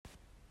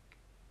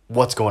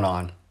What's going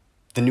on?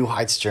 The New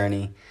Heights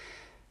Journey.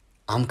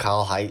 I'm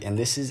Kyle Height, and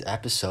this is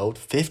episode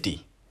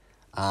 50.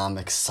 I'm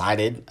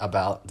excited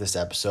about this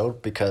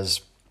episode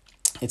because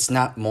it's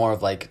not more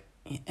of like,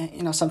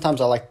 sometimes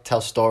I like to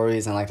tell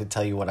stories and I like to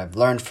tell you what I've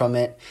learned from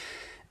it,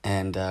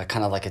 and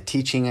kind of like a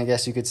teaching, I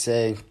guess you could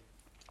say.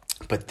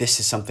 But this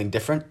is something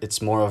different.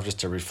 It's more of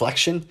just a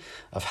reflection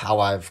of how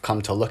I've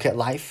come to look at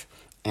life.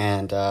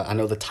 And I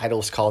know the title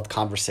is called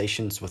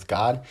Conversations with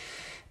God.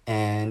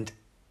 And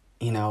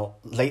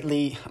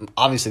lately,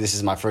 obviously this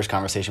is my first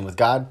conversation with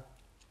God.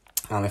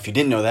 If you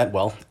didn't know that,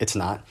 well, it's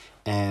not.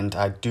 And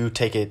I do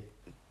take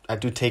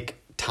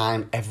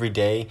time every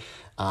day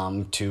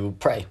to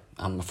pray.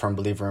 I'm a firm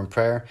believer in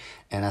prayer,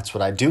 and that's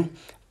what I do.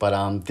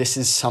 But this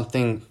is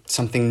something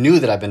new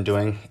that I've been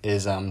doing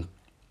is now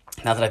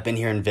that I've been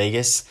here in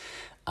Vegas,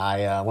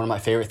 one of my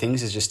favorite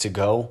things is just to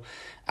go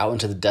out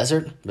into the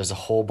desert. There's a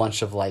whole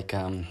bunch of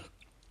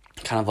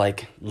kind of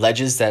like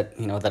ledges that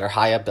are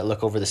high up that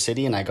look over the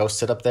city, and I go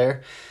sit up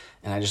there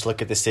and I just look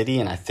at the city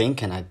and I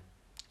think and I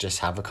just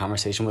have a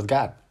conversation with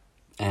God.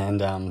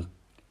 And I'm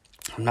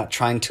not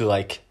trying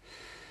to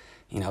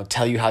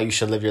tell you how you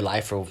should live your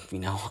life, or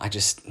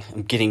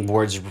I'm getting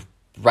words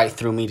right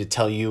through me to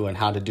tell you and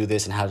how to do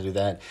this and how to do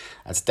that.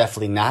 That's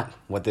definitely not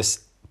what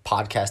this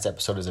podcast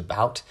episode is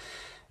about.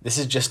 This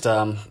is just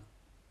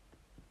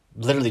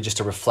literally just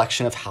a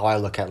reflection of how I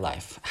look at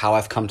life, how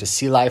I've come to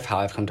see life, how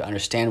I've come to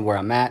understand where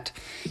I'm at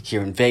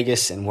here in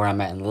Vegas and where I'm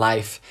at in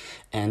life,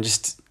 and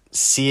just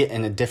see it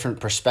in a different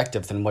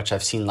perspective than which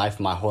I've seen life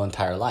my whole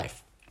entire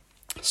life.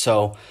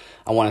 So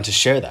I wanted to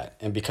share that.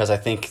 And because I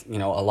think, a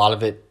lot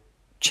of it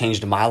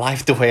changed my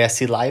life, the way I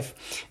see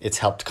life, it's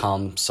helped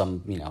calm some,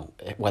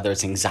 whether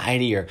it's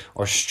anxiety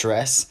or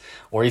stress,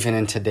 or even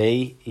in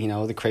today,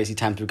 the crazy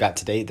times we got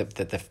today,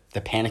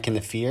 the panic and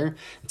the fear,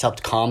 it's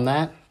helped calm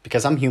that.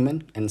 Because I'm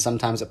human, and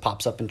sometimes it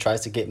pops up and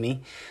tries to get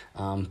me.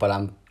 But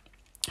I'm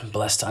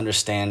blessed to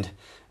understand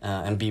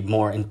and be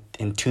more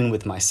in tune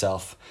with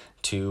myself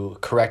to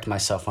correct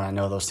myself when I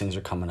know those things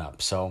are coming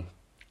up. So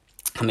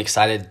I'm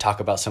excited to talk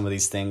about some of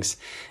these things.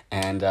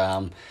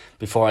 And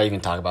before I even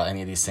talk about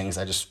any of these things,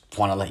 I just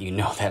want to let you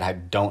know that I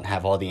don't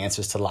have all the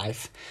answers to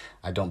life.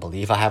 I don't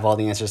believe I have all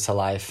the answers to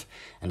life.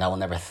 And I will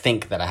never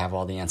think that I have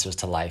all the answers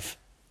to life,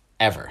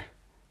 ever.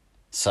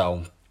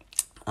 So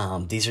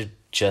these are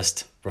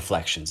just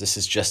reflections. This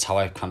is just how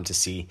I've come to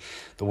see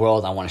the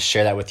world. I want to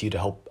share that with you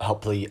to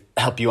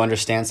help you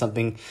understand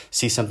something,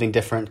 see something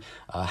different,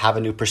 have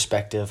a new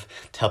perspective,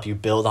 to help you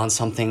build on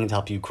something, to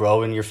help you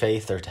grow in your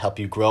faith, or to help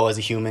you grow as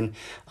a human,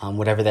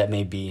 whatever that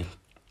may be.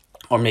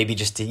 Or maybe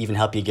just to even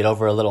help you get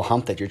over a little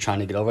hump that you're trying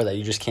to get over that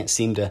you just can't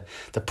seem to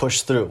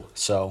push through.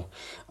 So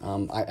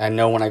I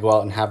know when I go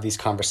out and have these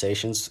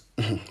conversations,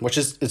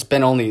 it's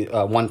been only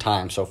one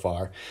time so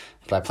far,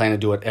 but I plan to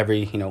do it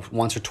every,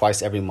 once or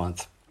twice every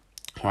month,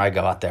 where I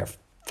go out there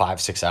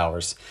 5-6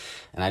 hours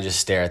and I just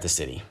stare at the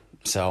city.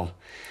 So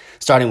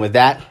starting with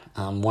that,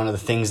 one of the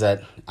things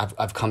that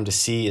I've come to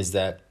see is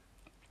that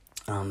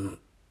a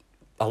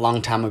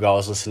long time ago I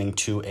was listening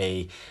to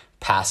a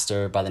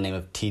pastor by the name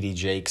of T.D.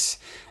 Jakes,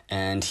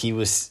 and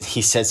he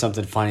said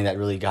something funny that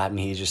really got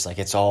me. He's just like,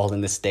 it's all in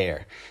the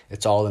stare.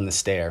 It's all in the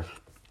stare.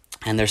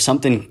 And there's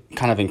something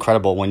kind of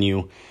incredible when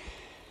you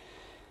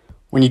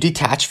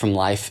detach from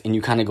life and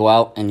you kind of go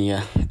out and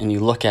you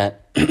look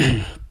at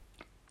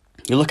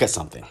you look at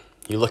something.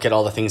 You look at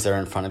all the things that are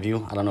in front of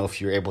you. I don't know if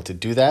you're able to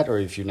do that or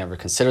if you never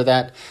consider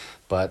that,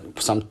 but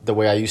the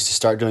way I used to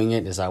start doing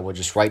it is I would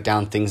just write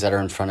down things that are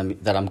in front of me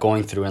that I'm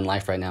going through in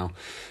life right now,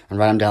 and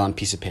write them down on a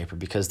piece of paper,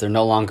 because they're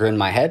no longer in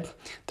my head.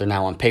 They're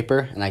now on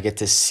paper, and I get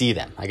to see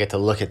them. I get to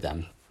look at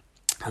them,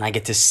 and I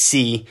get to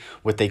see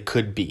what they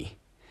could be.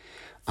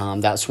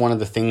 That's one of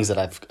the things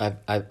that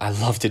I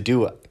love to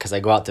do, because I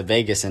go out to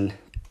Vegas, and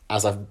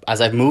as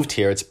I've moved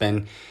here, it's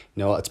been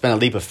a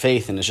leap of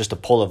faith, and it's just a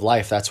pull of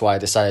life. That's why I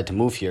decided to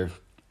move here.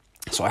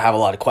 So I have a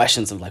lot of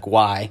questions of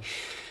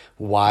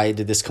why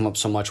did this come up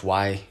so much?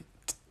 Why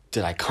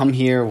did I come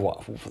here?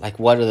 What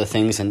are the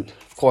things? And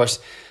of course,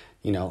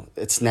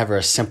 it's never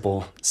a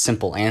simple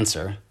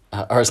answer,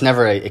 or it's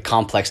never a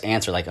complex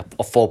answer, like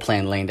a full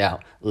plan laid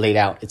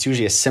out. It's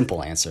usually a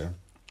simple answer.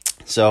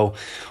 So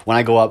when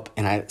I go up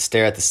and I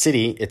stare at the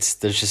city,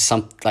 there's just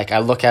I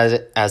look at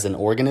it as an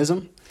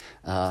organism.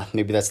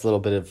 Maybe that's a little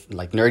bit of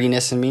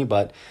nerdiness in me,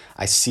 but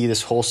I see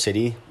this whole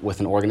city with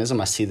an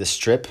organism. I see the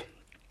Strip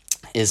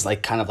is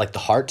kind of like the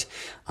heart.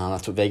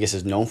 That's what Vegas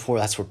is known for.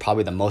 That's where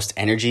probably the most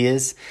energy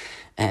is.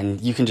 And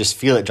you can just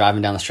feel it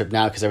driving down the Strip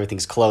now, because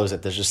everything's closed,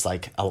 that there's just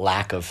a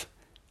lack of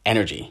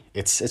energy.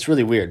 It's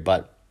really weird,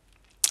 but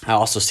I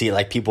also see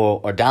it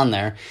people are down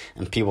there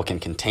and people can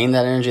contain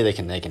that energy. They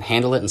can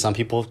handle it, and some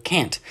people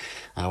can't.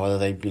 Whether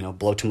they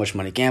blow too much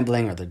money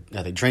gambling, or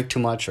they drink too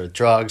much, or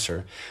drugs,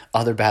 or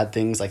other bad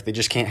things, they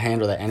just can't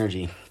handle that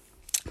energy.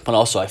 But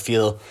also I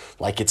feel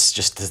it's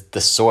just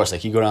the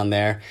source. You go down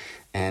there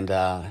and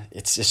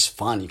it's just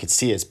fun. You can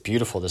see it's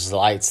beautiful. There's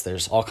lights.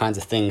 There's all kinds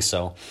of things.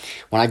 So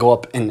when I go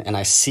up and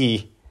I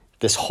see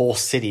this whole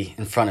city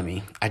in front of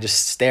me, I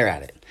just stare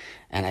at it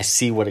and I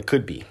see what it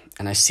could be.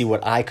 and I see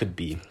what I could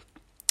be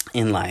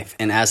in life.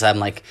 And as I'm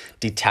like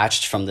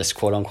detached from this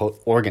quote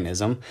unquote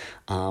organism,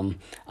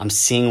 I'm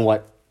seeing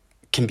what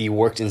can be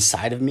worked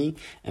inside of me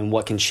and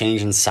what can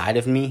change inside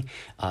of me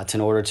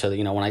in order to,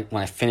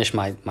 when I finish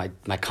my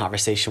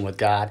conversation with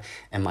God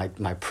and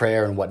my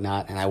prayer and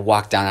whatnot, and I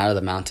walk down out of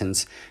the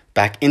mountains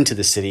back into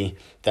the city,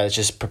 that it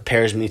just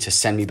prepares me to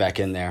send me back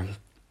in there.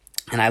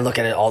 And I look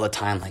at it all the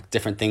time, like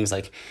different things.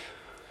 Like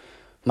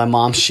my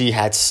mom, she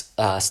had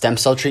stem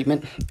cell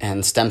treatment,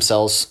 and stem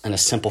cells in a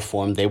simple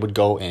form, they would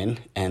go in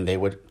and they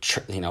would,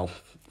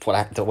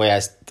 the way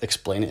I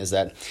explain it is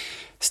that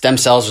stem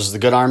cells is the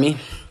good army,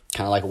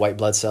 kind of like white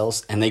blood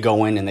cells, and they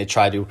go in and they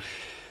try to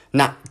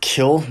not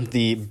kill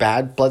the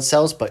bad blood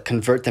cells, but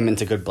convert them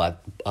into good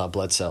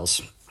blood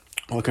cells,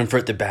 or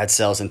convert the bad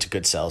cells into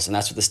good cells. And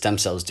that's what the stem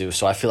cells do.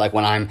 So I feel like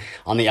when I'm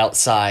on the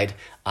outside,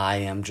 I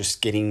am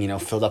just getting,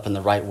 filled up in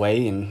the right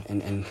way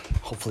and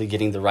hopefully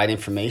getting the right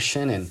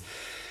information and,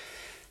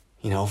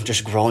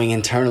 just growing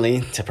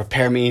internally to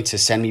prepare me to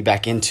send me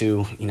back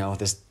into,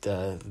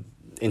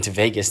 into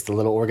Vegas, the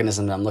little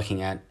organism that I'm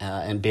looking at,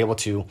 and be able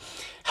to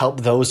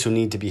help those who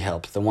need to be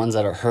helped, the ones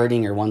that are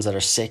hurting or ones that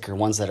are sick or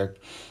ones that are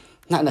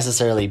not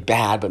necessarily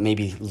bad, but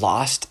maybe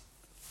lost.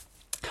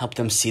 Help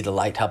them see the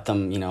light, help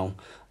them,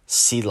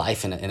 see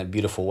life in a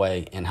beautiful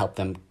way, and help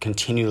them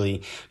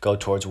continually go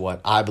towards what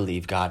I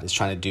believe God is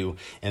trying to do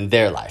in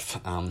their life.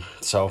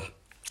 So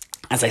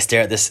as I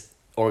stare at this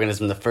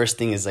organism, the first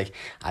thing is like,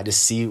 I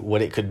just see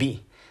what it could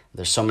be.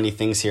 There's so many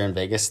things here in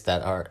Vegas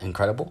that are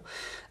incredible.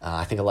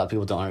 I think a lot of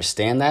people don't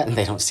understand that, and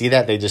they don't see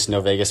that. They just know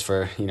Vegas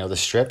for, the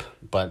Strip.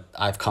 But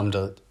I've come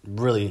to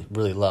really,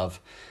 really love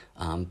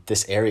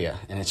this area,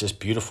 and it's just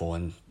beautiful.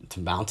 And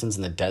the mountains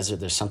and the desert,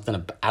 there's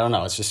something, I don't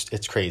know,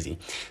 it's crazy.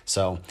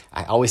 So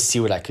I always see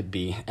what I could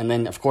be. And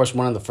then, of course,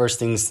 one of the first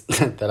things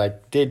that I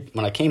did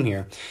when I came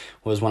here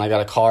was when I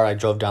got a car, I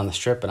drove down the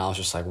Strip, and I was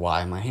just like,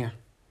 why am I here?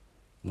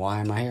 Why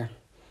am I here?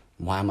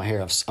 Why am I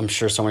here? I'm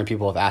sure so many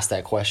people have asked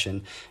that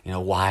question,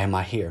 why am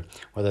I here?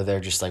 Whether they're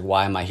just like,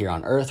 why am I here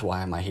on earth?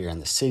 Why am I here in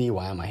the city?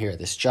 Why am I here at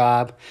this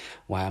job?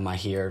 Why am I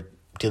here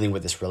dealing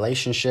with this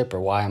relationship? Or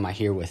why am I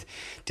here with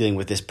dealing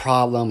with this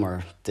problem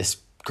or this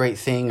great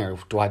thing? Or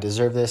do I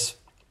deserve this?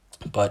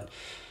 But,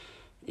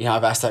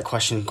 I've asked that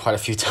question quite a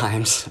few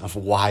times of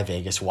why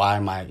Vegas? Why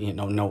am I,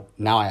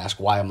 now I ask,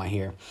 why am I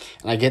here?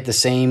 And I get the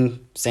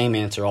same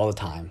answer all the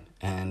time.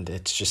 And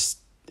it's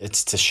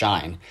to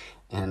shine.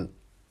 And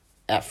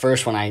at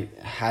first, when I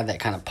had that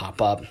kind of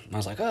pop up, I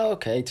was like, oh,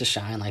 okay, to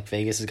shine. Like,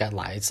 Vegas has got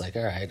lights. Like,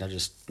 all right, I'll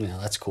just,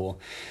 that's cool.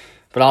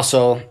 But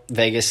also,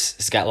 Vegas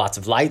has got lots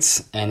of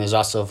lights and is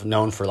also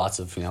known for lots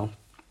of,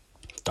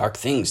 dark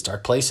things,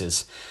 dark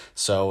places.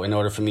 So in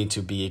order for me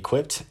to be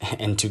equipped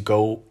and to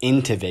go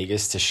into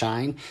Vegas to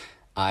shine,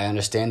 I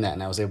understand that.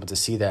 And I was able to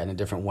see that in a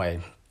different way.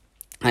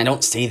 And I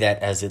don't say that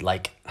as it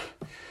like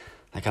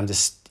I'm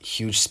this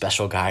huge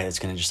special guy that's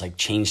going to just like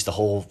change the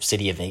whole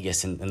city of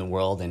Vegas and the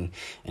world and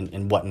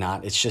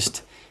whatnot. It's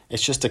just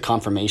a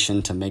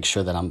confirmation to make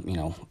sure that I'm,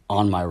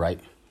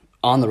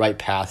 on the right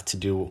path to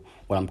do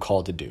what I'm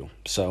called to do.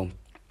 So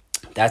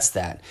that's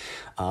that.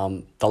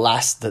 The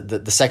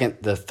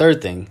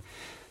third thing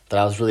that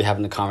I was really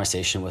having a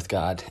conversation with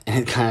God, and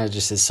it kind of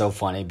just is so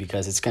funny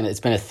because it's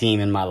been a theme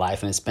in my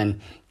life, and it's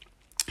been,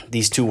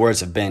 these two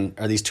phrases have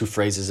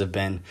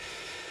been,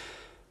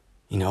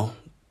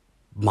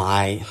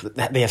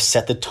 they have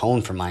set the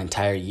tone for my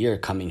entire year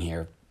coming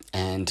here.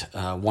 And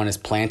one is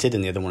planted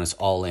and the other one is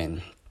all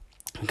in.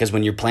 Because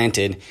when you're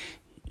planted,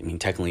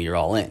 technically you're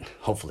all in,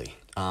 hopefully.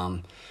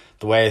 The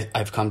way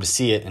I've come to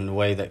see it and the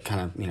way that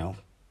kind of,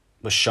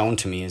 was shown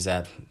to me is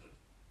that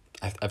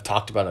I've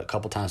talked about it a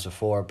couple times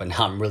before, but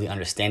now I'm really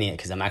understanding it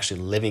because I'm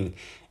actually living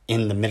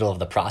in the middle of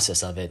the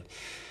process of it,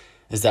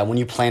 is that when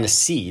you plant a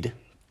seed,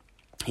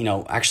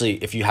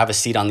 actually if you have a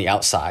seed on the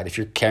outside, if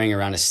you're carrying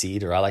around a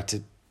seed, or I like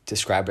to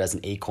describe it as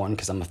an acorn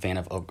because I'm a fan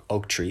of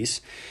oak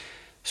trees.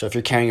 So if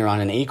you're carrying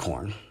around an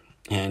acorn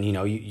and,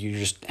 you're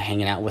just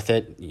hanging out with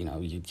it,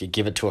 you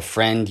give it to a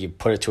friend, you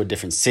put it to a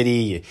different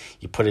city,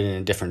 you put it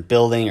in a different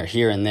building or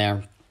here and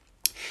there,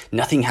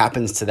 nothing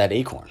happens to that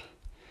acorn.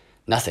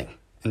 Nothing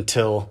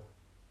until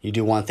you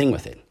do one thing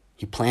with it.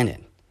 You plant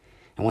it.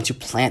 And once you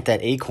plant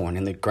that acorn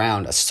in the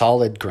ground, a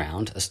solid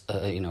ground,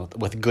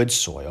 with good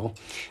soil,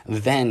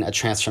 then a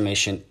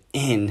transformation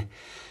in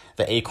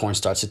the acorn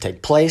starts to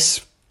take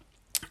place.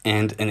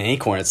 And in an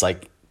acorn, it's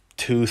like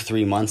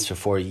 2-3 months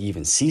before you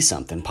even see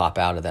something pop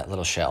out of that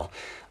little shell.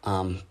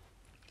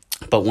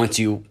 But once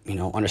you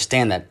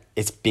understand that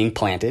it's being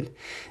planted,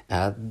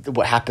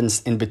 what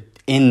happens in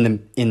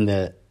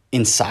the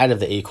inside of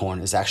the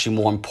acorn is actually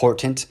more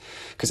important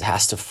because it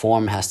has to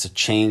form, has to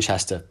change,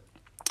 has to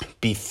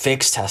be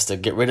fixed, has to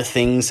get rid of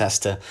things, has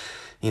to,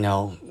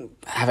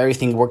 have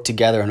everything work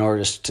together in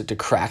order to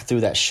crack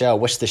through that shell,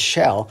 which the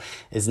shell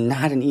is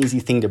not an easy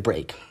thing to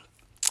break.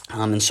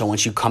 And so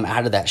once you come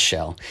out of that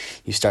shell,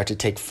 you start to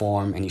take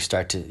form and you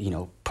start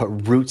to, put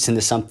roots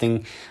into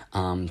something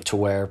to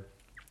where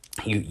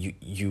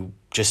you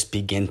just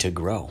begin to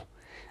grow.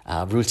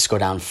 Roots go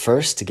down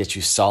first to get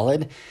you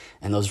solid,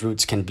 and those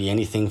roots can be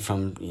anything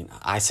from,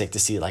 I like to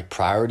see it like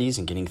priorities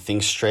and getting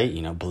things straight,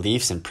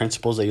 beliefs and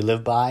principles that you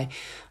live by,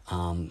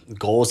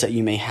 goals that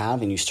you may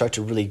have, and you start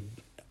to really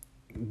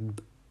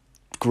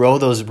grow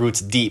those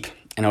roots deep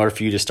in order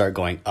for you to start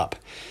going up.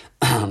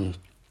 And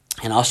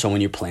also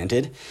when you're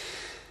planted,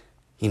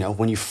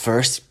 when you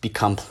first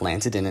become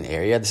planted in an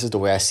area, this is the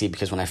way I see it,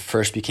 because when I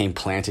first became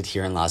planted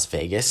here in Las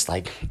Vegas,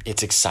 like,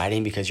 it's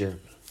exciting because you're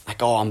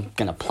like, oh, I'm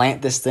going to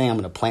plant this thing. I'm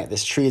going to plant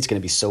this tree. It's going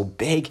to be so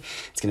big.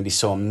 It's going to be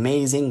so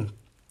amazing.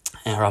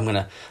 Or I'm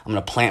going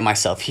to plant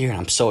myself here, and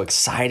I'm so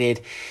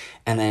excited.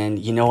 And then,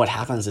 what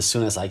happens as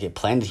soon as I get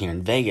planted here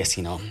in Vegas,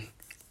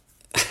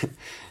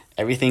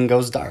 everything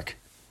goes dark.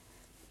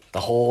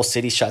 The whole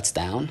city shuts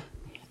down.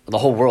 The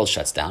whole world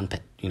shuts down,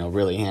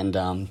 really.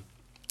 And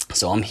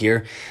so I'm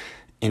here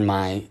in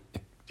my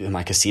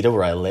casita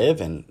where I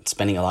live and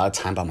spending a lot of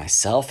time by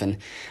myself. And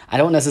I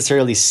don't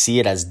necessarily see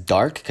it as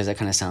dark, because that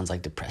kind of sounds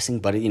like depressing,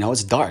 but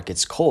it's dark,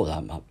 it's cold.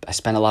 I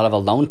spend a lot of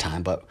alone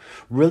time, but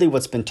really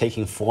what's been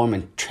taking form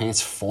and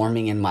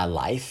transforming in my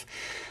life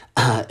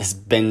has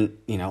been,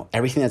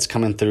 everything that's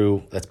coming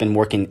through, that's been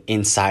working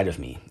inside of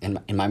me, in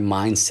my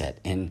mindset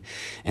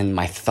and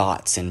my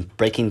thoughts, and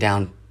breaking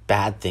down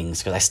bad things,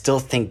 because I still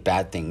think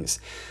bad things,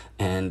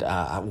 and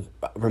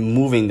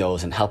removing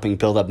those and helping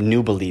build up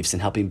new beliefs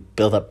and helping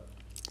build up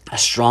a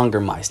stronger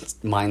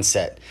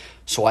mindset,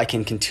 so I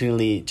can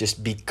continually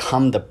just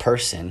become the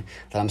person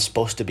that I'm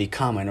supposed to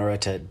become in order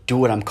to do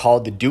what I'm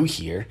called to do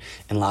here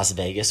in Las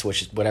Vegas,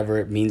 which is whatever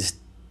it means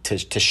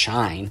to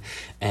shine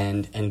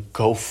and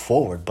go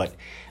forward. But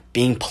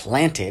being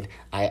planted,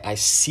 I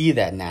see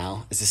that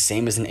now is the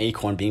same as an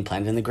acorn being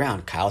planted in the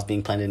ground. Kyle's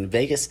being planted in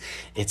Vegas.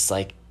 It's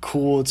like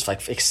cool. It's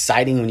like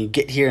exciting when you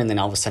get here, and then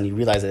all of a sudden you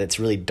realize that it's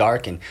really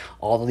dark, and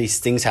all of these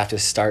things have to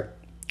start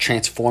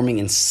transforming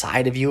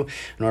inside of you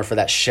in order for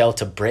that shell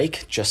to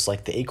break, just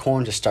like the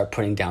acorn, to start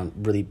putting down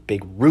really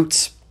big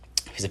roots.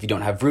 Because if you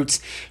don't have roots,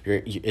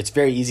 it's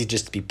very easy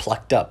just to be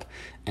plucked up.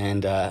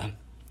 And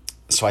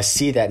so I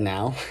see that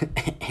now,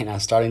 and I'm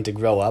starting to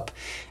grow up,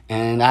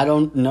 and I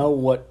don't know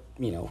what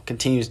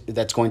continues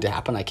that's going to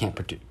happen. I can't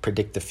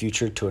predict the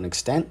future to an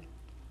extent,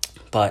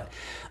 but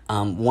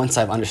once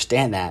I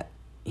understand that,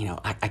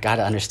 I got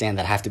to understand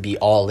that I have to be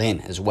all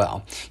in as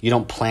well. You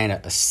don't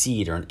plant a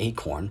seed or an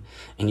acorn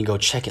and you go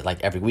check it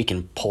like every week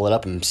and pull it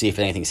up and see if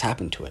anything's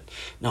happened to it.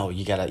 No,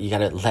 you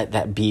gotta let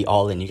that be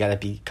all in. You gotta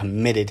be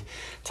committed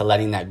to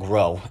letting that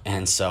grow.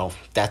 And so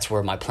that's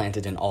where my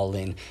planted and all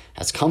in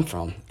has come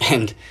from.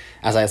 And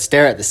as I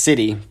stare at the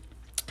city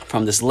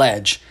from this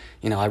ledge,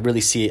 I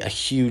really see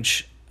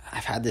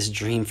I've had this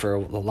dream for a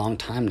long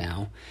time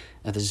now,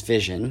 this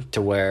vision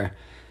to where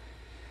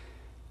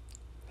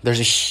there's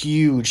a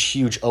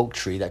huge oak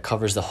tree that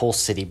covers the whole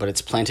city, but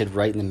it's planted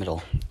right in the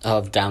middle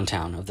of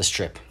downtown, of the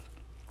Strip.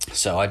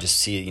 So I just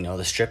see,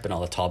 the Strip and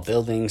all the tall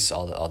buildings,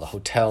 all the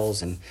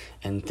hotels and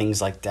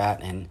things like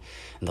that, and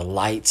the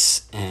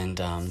lights. And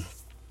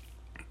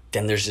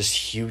then there's this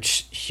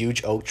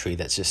huge oak tree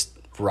that just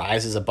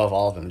rises above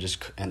all of them,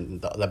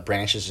 and the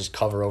branches just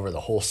cover over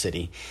the whole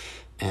city,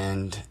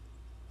 and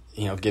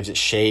gives it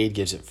shade,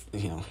 gives it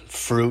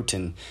fruit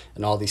and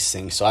all these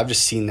things. So I've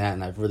just seen that,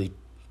 and I've really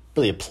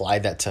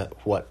applied that to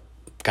what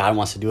God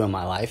wants to do in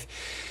my life.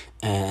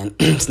 And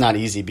it's not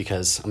easy,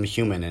 because I'm a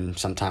human, and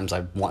sometimes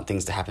I want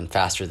things to happen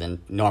faster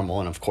than normal,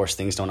 and of course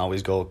things don't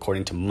always go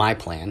according to my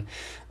plan,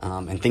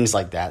 and things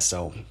like that.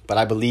 So, but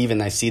I believe,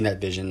 and I see that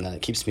vision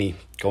that keeps me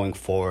going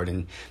forward,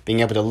 and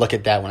being able to look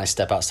at that when I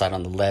step outside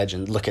on the ledge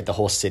and look at the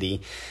whole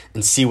city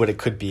and see what it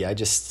could be. I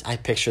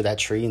picture that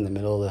tree in the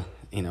middle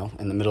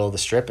of the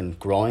Strip and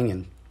growing,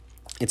 and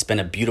it's been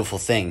a beautiful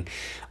thing.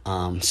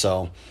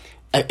 So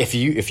if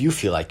you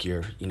feel like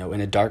you're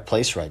in a dark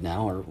place right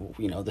now, or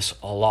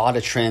a lot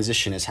of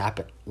transitioning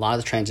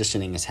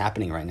is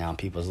happening right now in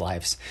people's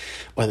lives,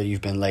 whether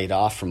you've been laid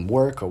off from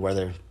work, or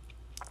whether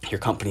your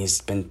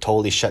company's been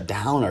totally shut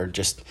down, or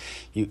just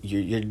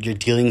you're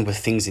dealing with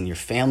things in your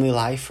family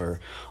life, or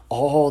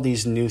all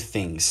these new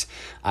things.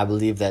 I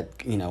believe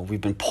that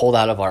we've been pulled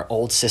out of our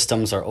old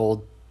systems, our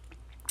old,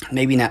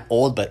 maybe not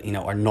old, but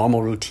our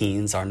normal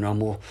routines, our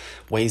normal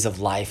ways of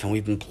life, and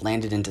we've been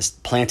planted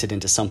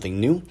into something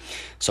new,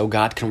 so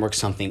God can work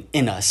something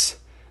in us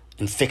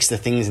and fix the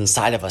things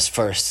inside of us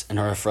first, in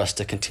order for us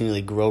to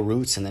continually grow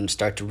roots, and then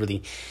start to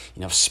really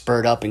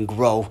spurt up and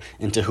grow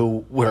into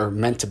who we're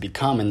meant to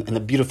become. And the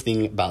beautiful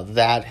thing about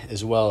that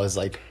as well is,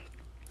 like,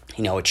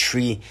 a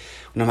tree,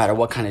 no matter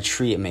what kind of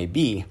tree it may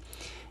be,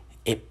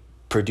 it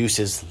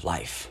produces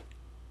life.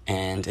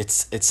 And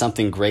it's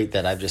something great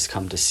that I've just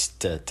come to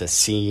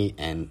see,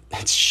 and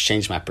it's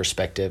changed my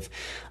perspective.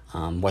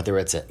 Whether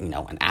it's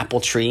an apple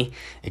tree,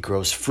 it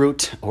grows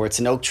fruit, or it's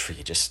an oak tree,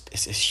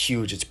 it's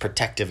huge, it's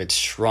protective, it's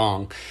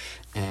strong,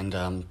 and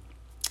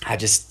I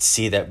just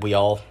see that we're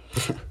all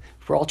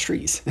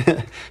trees,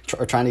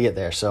 trying to get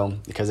there. So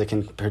because it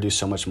can produce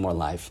so much more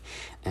life,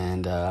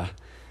 and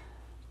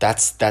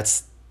that's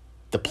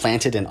the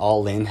planted and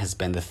all in has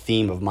been the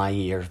theme of my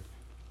year.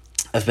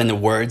 have been the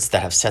words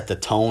that have set the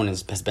tone,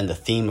 has been the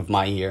theme of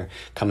my year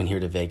coming here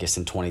to Vegas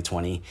in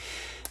 2020.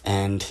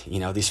 And,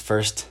 these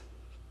first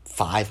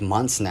 5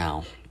 months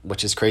now,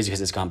 which is crazy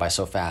because it's gone by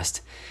so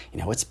fast,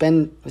 it's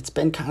been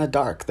kind of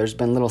dark. There's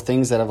been little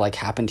things that have like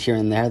happened here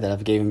and there that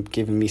have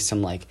given me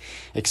some like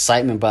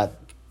excitement, but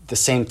at the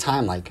same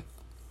time, like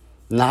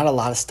not a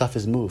lot of stuff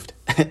has moved.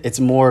 It's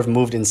more of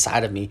moved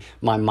inside of me.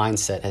 My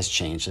mindset has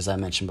changed, as I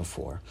mentioned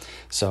before.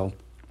 So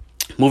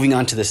moving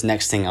on to this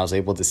next thing I was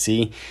able to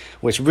see,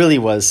 which really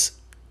was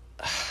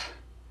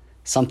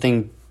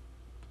something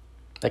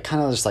that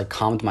kind of just like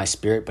calmed my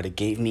spirit, but it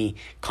gave me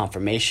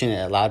confirmation.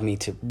 It allowed me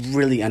to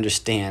really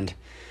understand,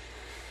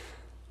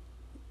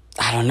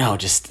 I don't know,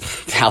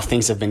 just how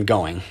things have been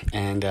going.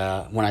 And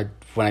when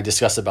I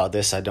discuss about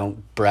this, I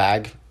don't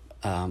brag.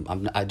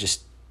 I'm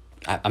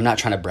not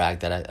trying to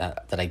brag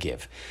that I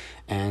give.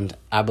 And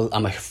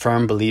I'm a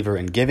firm believer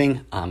in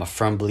giving. I'm a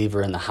firm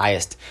believer in the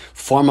highest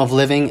form of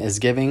living is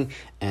giving.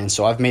 And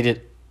so I've made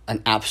it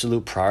an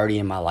absolute priority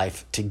in my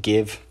life to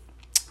give,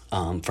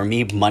 for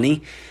me,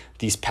 money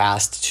these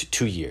past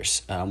 2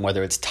 years,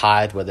 whether it's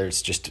tithe, whether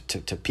it's just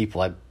to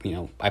people.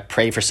 I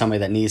pray for somebody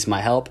that needs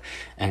my help,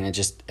 and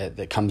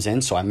it comes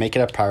in. So I make it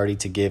a priority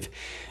to give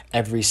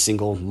every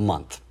single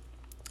month.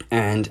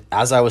 And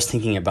as I was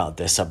thinking about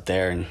this up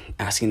there and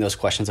asking those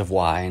questions of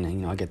why,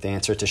 and I get the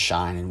answer to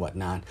shine and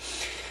whatnot,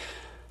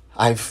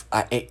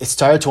 it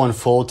started to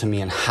unfold to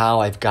me and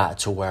how I've got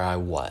to where I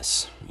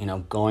was.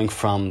 Going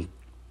from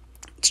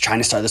trying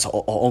to start this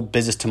whole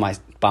business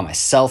by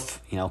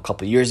myself, a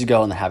couple of years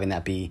ago, and then having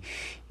that be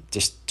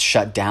just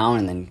shut down,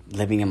 and then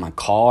living in my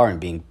car and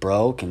being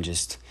broke and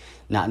just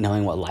not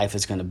knowing what life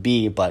is going to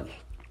be. But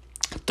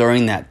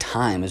during that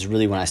time is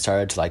really when I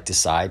started to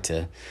decide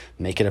to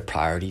make it a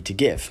priority to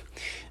give.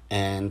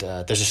 And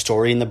there's a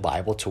story in the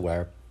Bible to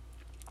where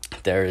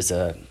there's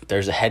a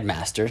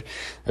headmaster.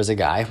 There's a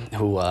guy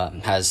who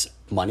has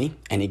money,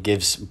 and he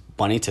gives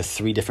money to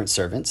 3 different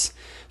servants,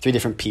 3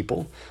 different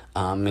people,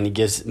 and he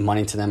gives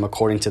money to them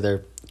according to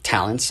their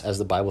talents, as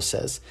the Bible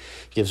says.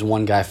 He gives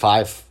one guy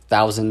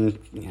 $5,000,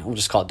 we'll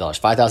just call it dollars,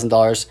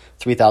 $5,000,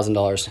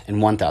 $3,000, and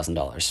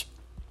 $1,000.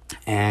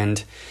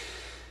 And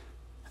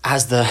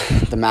as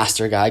the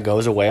master guy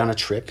goes away on a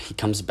trip, he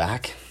comes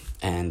back,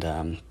 and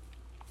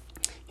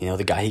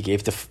the guy he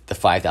gave the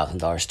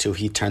 $5,000 to,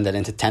 he turned that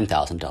into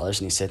 $10,000, and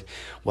he said,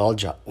 well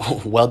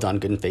done,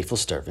 good and faithful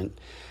servant.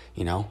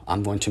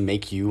 I'm going to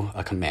make you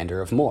a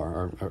commander of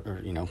more, or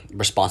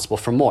responsible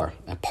for more,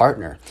 a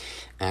partner.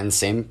 And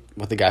same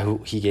with the guy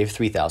who he gave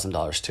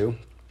 $3,000 to.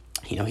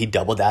 He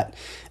doubled that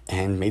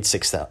and made into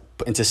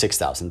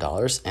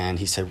 $6,000. And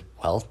he said,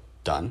 well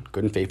done,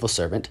 good and faithful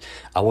servant.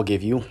 I will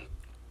give you,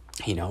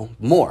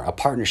 more, a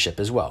partnership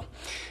as well.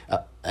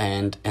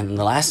 And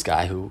the last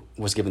guy who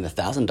was given the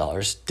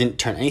 $1,000 didn't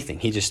turn anything.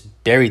 He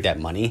just buried that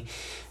money.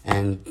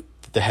 And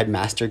the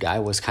headmaster guy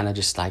was kind of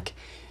just like,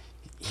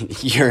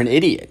 you're an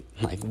idiot.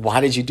 Like, why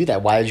did you do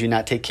that? Why did you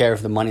not take care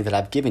of the money that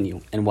I've given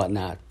you and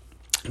whatnot?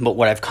 But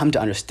what I've come to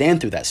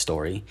understand through that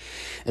story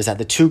is that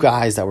the 2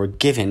 guys that were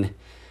given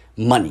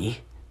money,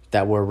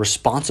 that were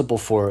responsible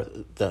for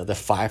the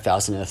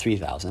 $5,000 and the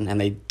 $3,000,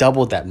 and they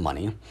doubled that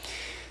money,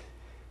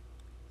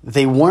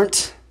 they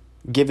weren't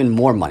given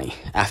more money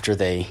after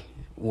they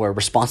were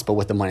responsible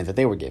with the money that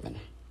they were given.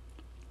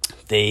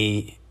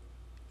 They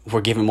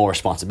were given more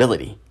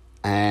responsibility.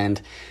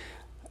 And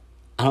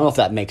I don't know if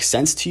that makes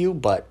sense to you,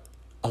 but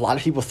a lot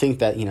of people think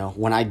that,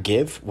 when I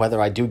give,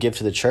 whether I do give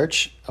to the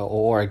church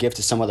or I give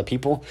to some other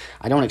people,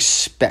 I don't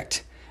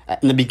expect.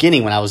 In the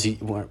beginning, when I was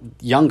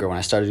younger, when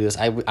I started to do this,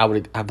 I'd be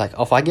like,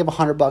 oh, if I give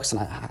 $100 and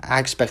I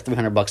expect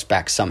 $300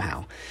 back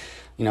somehow,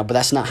 but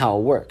that's not how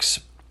it works.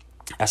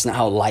 That's not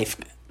how life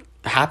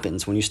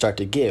happens when you start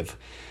to give.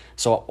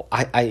 So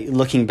I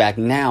looking back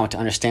now to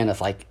understand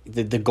that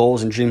the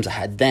goals and dreams I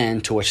had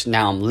then, to which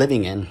now I'm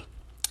living in,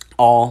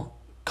 all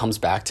comes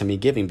back to me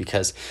giving,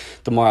 because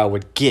the more I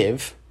would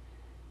give,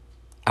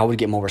 I would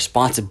get more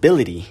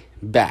responsibility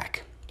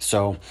back.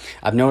 So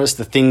I've noticed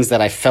the things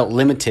that I felt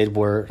limited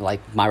were like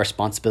my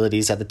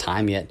responsibilities at the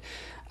time, yet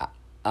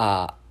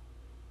I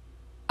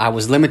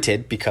was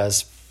limited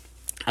because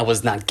I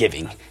was not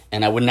giving,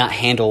 and I would not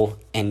handle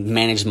and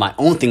manage my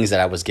own things that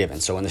I was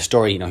given. So in the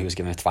story, he was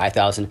given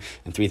 $5,000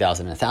 and $3,000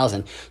 and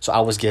 $1,000. So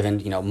I was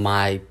given,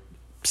 my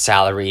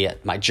salary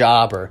at my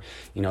job, or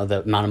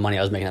the amount of money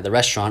I was making at the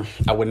restaurant.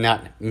 I would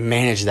not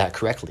manage that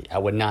correctly. I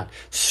would not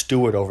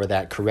steward over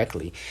that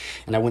correctly,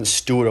 and I wouldn't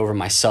steward over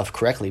myself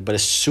correctly. But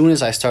as soon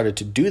as I started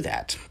to do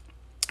that,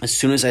 as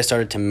soon as I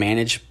started to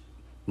manage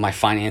my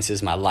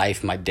finances, my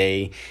life, my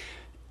day,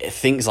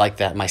 things like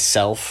that,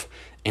 myself,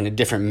 in a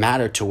different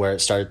manner, to where it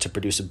started to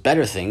produce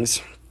better things,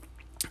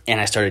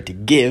 and I started to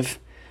give,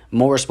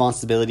 more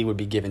responsibility would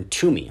be given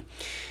to me.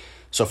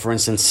 So for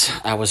instance,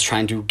 I was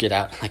trying to get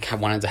out, I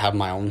wanted to have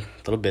my own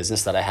little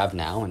business that I have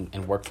now,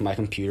 and work from my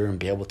computer and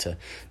be able to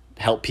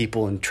help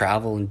people and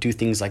travel and do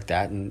things like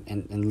that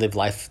and live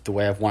life the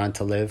way I've wanted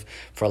to live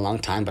for a long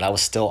time. But I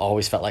was still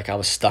always felt like I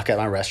was stuck at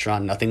my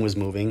restaurant. Nothing was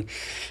moving.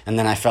 And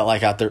then I felt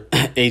like at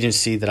the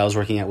agency that I was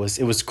working at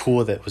it was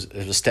cool, that it was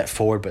a step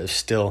forward, but it was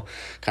still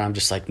kind of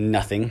just like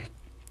nothing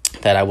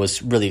that I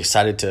was really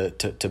excited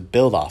to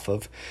build off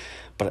of.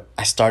 But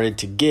I started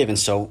to give. And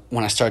so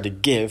when I started to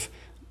give,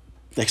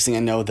 next thing I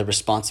know, the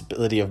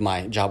responsibility of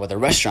my job at the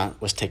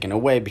restaurant was taken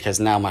away, because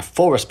now my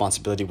full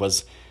responsibility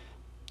was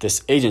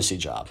this agency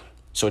job.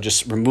 So it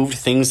just removed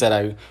things that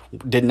I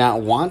did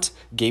not want,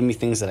 gave me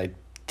things that I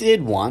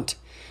did want,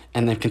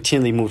 and then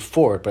continually moved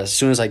forward. But as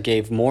soon as I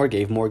gave more,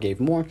 then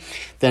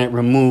it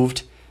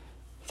removed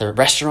the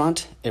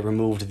restaurant, it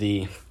removed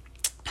the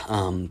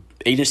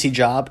agency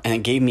job, and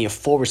it gave me a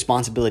full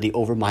responsibility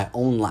over my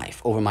own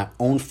life, over my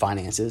own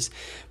finances,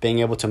 being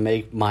able to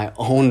make my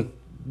own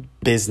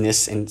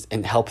business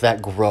and help that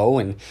grow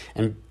and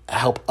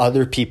help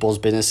other people's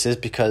businesses.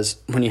 Because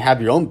when you have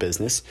your own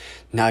business,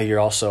 now you're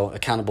also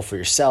accountable for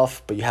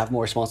yourself, but you have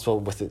more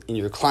responsibility within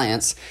your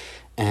clients.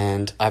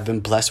 And I've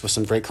been blessed with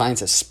some great clients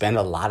that spend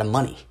a lot of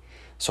money.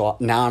 So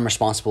now I'm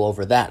responsible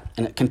over that.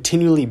 And it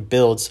continually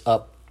builds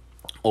up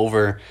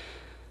over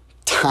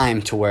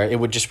time to where it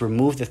would just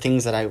remove the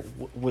things that I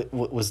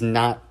was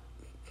not,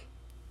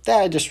 that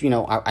I just,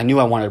 I knew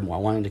I wanted more. I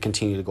wanted to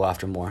continue to go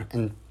after more.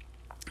 And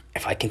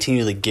if I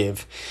continually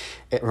give,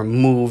 it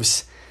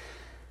removes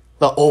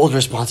the old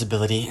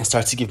responsibility and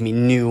starts to give me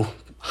new,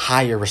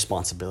 higher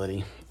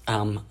responsibility,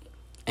 and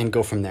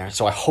go from there.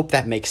 So I hope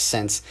that makes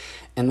sense.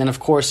 And then, of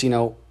course,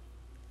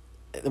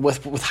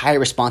 with higher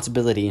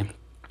responsibility,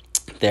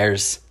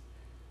 there's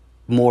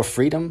more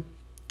freedom.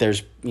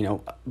 There's,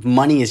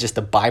 money is just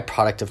a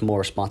byproduct of more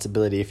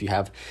responsibility. If you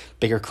have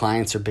bigger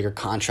clients or bigger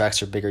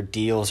contracts or bigger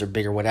deals or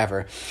bigger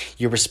whatever,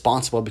 you're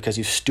responsible because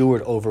you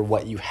steward over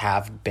what you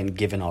have been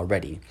given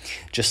already.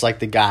 Just like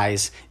the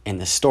guys in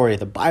the story of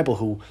the Bible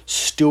who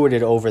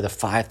stewarded over the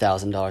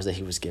 $5,000 that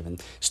he was given,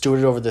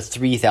 stewarded over the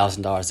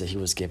 $3,000 that he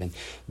was given.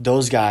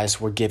 Those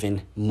guys were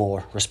given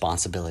more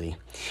responsibility.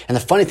 And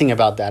the funny thing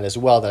about that as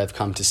well that I've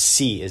come to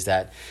see is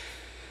that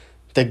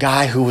the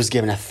guy who was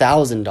given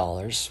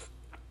 $1,000,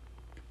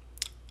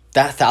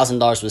 that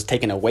 $1,000 was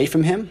taken away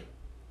from him,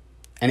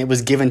 and it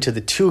was given to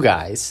the two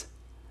guys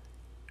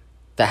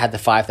that had the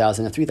 $5,000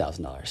 and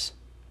 $3,000.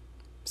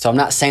 So I'm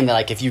not saying that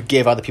like if you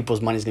give other people's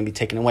money is going to be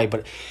taken away,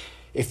 but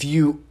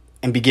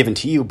and be given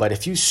to you. But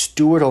if you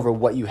steward over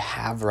what you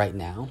have right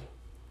now,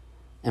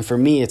 and for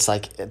me, it's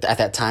like at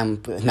that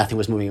time nothing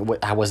was moving.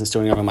 I wasn't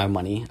stewarding over my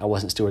money. I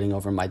wasn't stewarding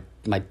over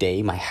my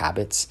day, my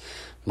habits,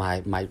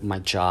 my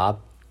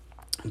job.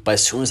 But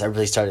as soon as I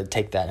really started to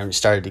take that and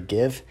started to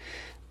give,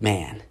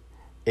 man,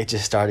 it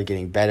just started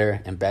getting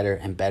better and better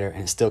and better,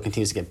 and it still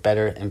continues to get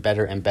better and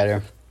better and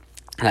better.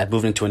 And I've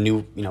moved into a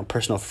new,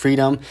 personal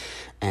freedom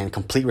and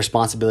complete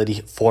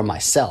responsibility for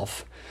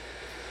myself,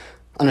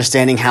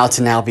 understanding how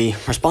to now be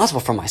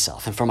responsible for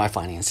myself and for my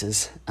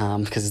finances,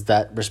 because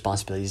that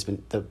responsibility has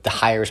been, the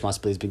higher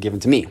responsibility has been given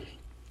to me.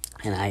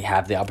 And I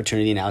have the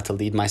opportunity now to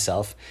lead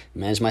myself,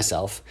 manage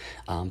myself,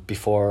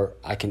 before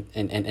I can,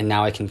 and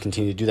now I can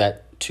continue to do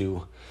that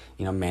to,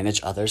 manage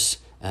others,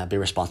 be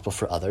responsible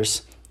for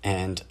others.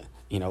 And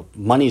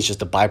money is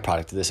just a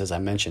byproduct of this, as I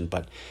mentioned,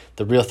 but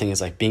the real thing is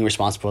like being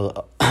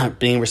responsible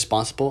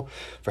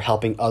for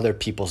helping other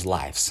people's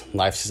lives.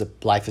 Life is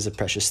a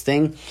precious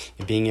thing,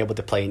 and being able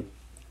to play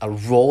a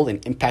role in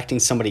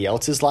impacting somebody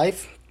else's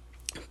life,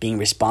 being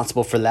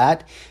responsible for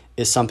that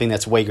is something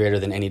that's way greater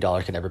than any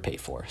dollar could ever pay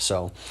for.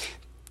 So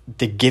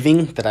the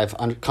giving that I've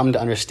come to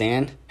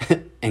understand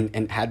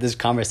and had this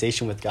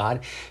conversation with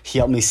God, he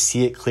helped me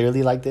see it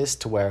clearly like this,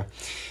 to where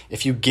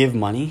if you give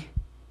money,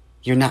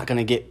 you're not going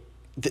to get,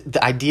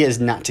 the idea is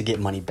not to get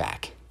money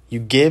back. You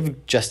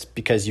give just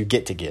because you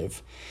get to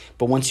give.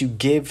 But once you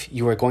give,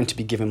 you are going to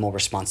be given more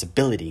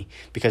responsibility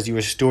because you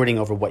are stewarding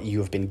over what you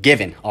have been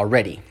given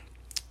already.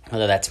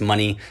 Whether that's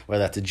money,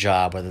 whether that's a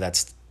job, whether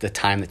that's the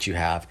time that you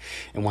have.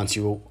 And once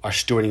you are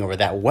stewarding over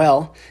that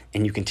well,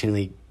 and you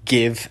continually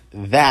give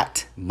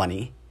that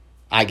money,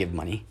 I give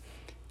money,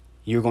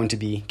 you're going to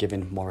be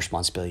given more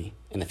responsibility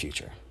in the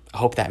future. I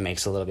hope that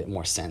makes a little bit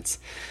more sense.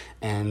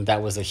 And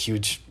that was a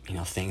huge,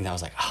 thing that I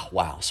was like, oh,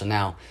 wow. So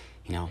now,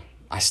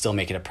 I still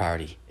make it a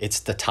priority. It's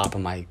the top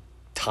of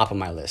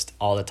my list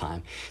all the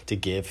time to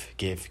give.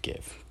 I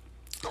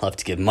love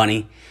to give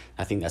money.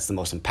 I think that's the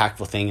most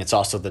impactful thing. It's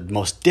also the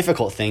most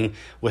difficult thing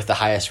with the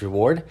highest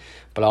reward,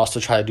 but I also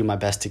try to do my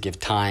best to give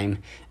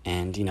time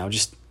and,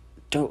 just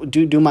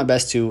do my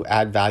best to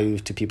add value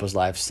to people's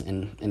lives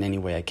in any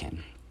way I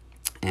can.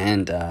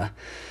 And,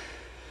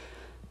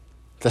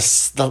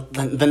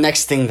 the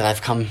next thing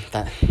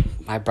that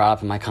I brought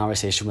up in my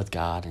conversation with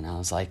God, and I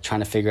was like trying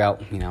to figure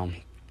out,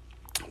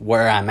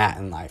 where I'm at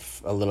in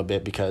life a little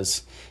bit,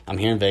 because I'm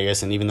here in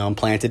Vegas, and even though I'm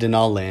planted and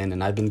all in,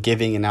 and I've been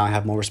giving, and now I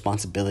have more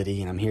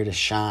responsibility, and I'm here to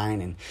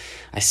shine, and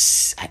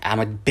I'm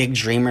a big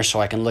dreamer, so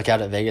I can look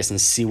out at Vegas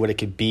and see what it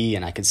could be,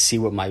 and I can see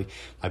what my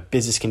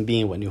business can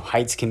be, and what new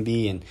heights can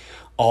be, and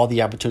all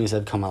the opportunities that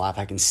have come in my life.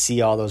 I can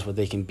see all those, what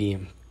they can be.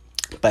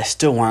 but I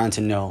still wanted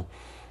to know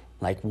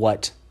like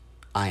what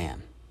I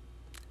am.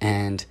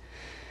 And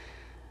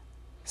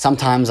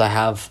sometimes I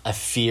have a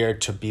fear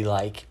to be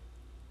like,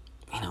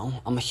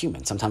 I'm a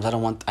human. Sometimes I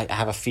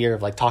have a fear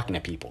of like talking to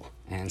people,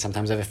 and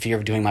sometimes I have a fear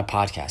of doing my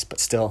podcast, but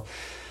still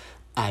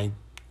I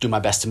do my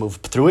best to move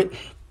through it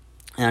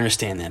and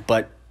understand that.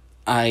 But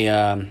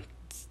I,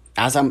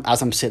 as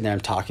I'm sitting there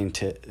and talking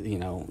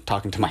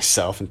to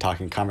myself and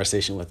talking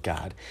conversation with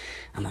God,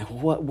 I'm like,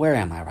 where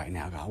am I right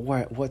now,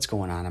 God? What's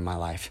going on in my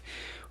life?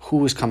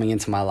 Who is coming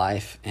into my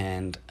life,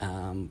 and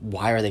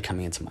why are they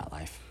coming into my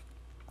life?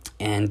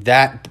 And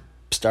that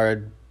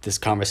started this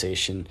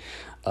conversation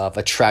of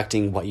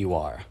attracting what you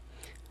are.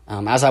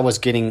 As I was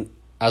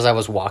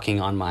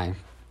walking on my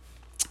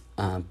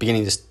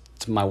beginning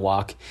to my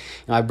walk,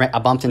 I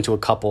bumped into a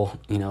couple.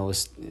 It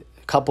was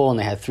a couple, and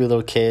they had 3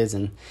 little kids,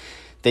 and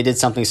they did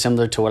something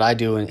similar to what I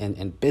do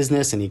in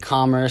business and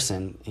e-commerce,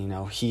 and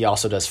he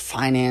also does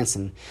finance,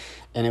 and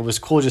it was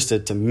cool just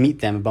to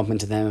meet them and bump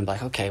into them and be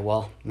like, okay,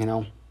 well,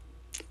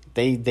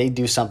 they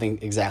do something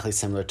exactly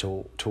similar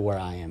to where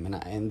I am,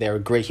 and they're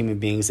great human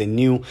beings. They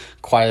knew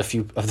quite a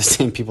few of the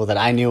same people that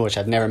I knew, which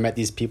I've never met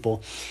these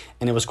people,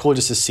 and it was cool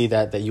just to see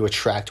that you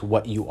attract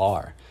what you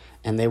are,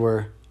 and it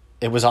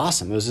was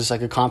awesome. It was just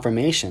like a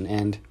confirmation,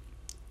 and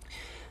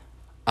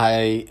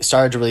I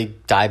started to really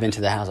dive into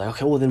that. I was like,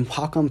 okay, well then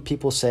how come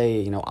people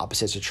say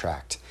opposites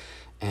attract?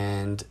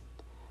 And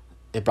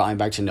it brought me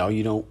back to, no,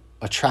 you don't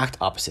attract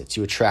opposites.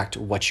 You attract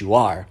what you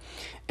are,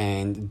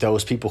 and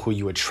those people who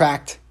you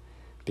attract,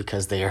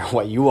 because they are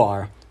what you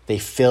are, they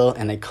fill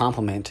and they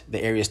complement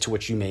the areas to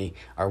which you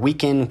are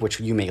weak in, which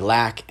you may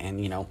lack. And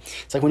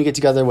it's like when you get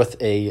together with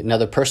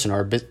another person,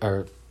 or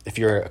if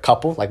you're a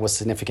couple, like with a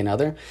significant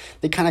other,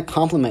 they kind of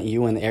complement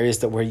you in the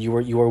areas where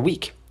you are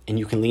weak, and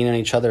you can lean on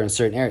each other in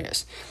certain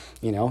areas.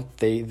 You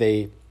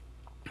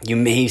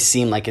may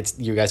seem like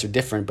you guys are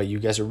different, but you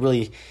guys are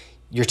really,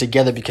 you're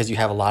together because you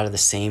have a lot of the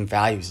same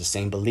values, the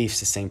same beliefs,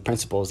 the same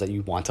principles that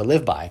you want to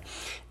live by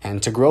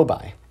and to grow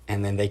by.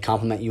 And then they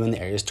complement you in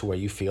the areas to where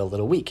you feel a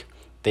little weak.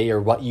 They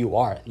are what you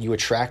are. You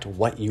attract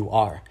what you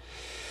are.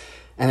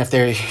 And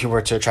if you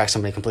were to attract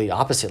somebody completely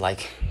opposite,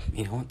 like,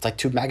 it's like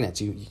 2 magnets.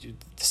 The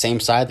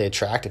same side they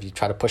attract. If you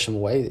try to push them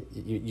away,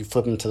 you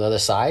flip them to the other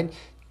side.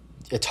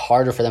 It's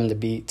harder for them to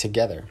be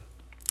together.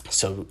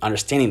 So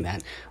understanding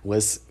that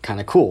was kind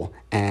of cool.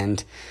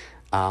 And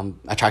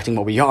attracting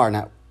what we are,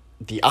 not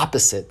the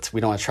opposite. We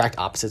don't attract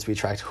opposites. We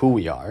attract who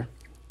we are.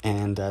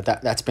 And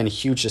that's been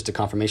huge, just a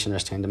confirmation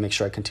understanding, to make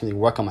sure I continually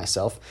work on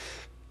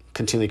myself,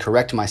 continually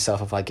correct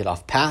myself if I get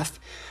off path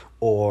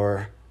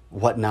or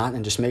whatnot,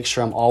 and just make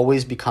sure I'm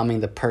always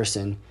becoming the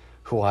person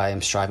who I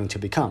am striving to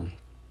become.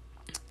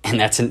 And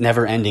that's a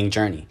never-ending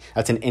journey.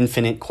 That's an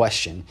infinite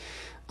question.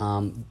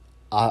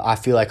 I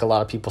feel like a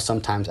lot of people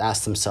sometimes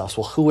ask themselves,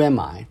 well, who am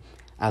I,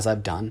 as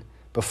I've done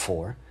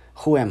before?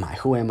 Who am I?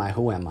 Who am I?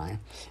 Who am I?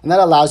 And that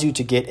allows you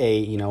to get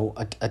a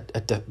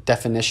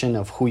definition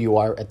of who you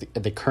are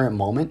at the current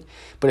moment.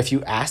 But if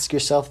you ask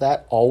yourself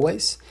that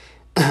always,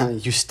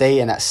 you stay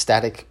in that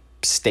static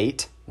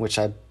state, which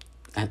I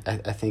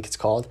think it's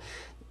called.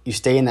 You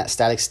stay in that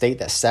static state,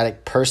 that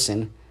static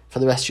person for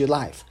the rest of your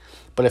life.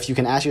 But if you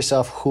can ask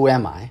yourself, who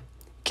am I?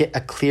 Get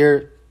a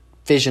clear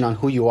vision on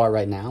who you are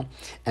right now,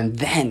 and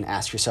then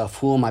ask yourself,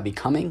 who am I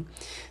becoming?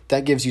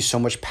 That gives you so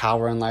much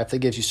power in life. That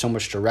gives you so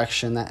much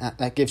direction.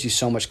 That gives you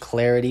so much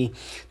clarity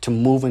to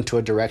move into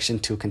a direction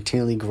to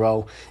continually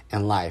grow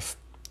in life.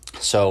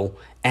 So,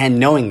 and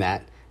knowing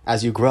that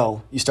as you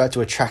grow, you start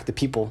to attract the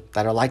people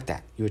that are like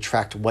that. You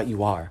attract what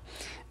you are.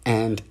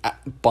 And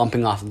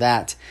bumping off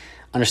that,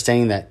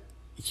 understanding that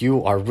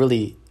you are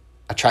really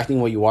attracting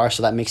what you are,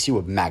 so that makes you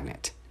a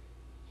magnet.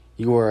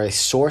 You are a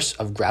source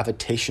of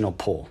gravitational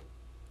pull.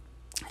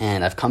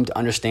 And I've come to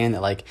understand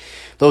that, like,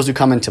 those who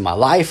come into my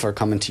life or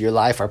come into your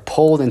life are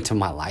pulled into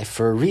my life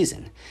for a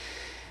reason.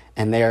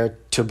 And they are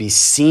to be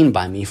seen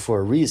by me for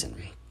a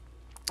reason.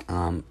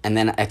 And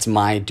then it's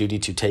my duty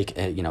to take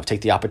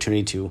the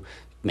opportunity to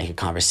make a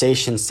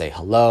conversation, say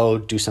hello,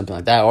 do something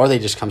like that. Or they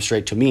just come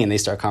straight to me and they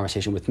start a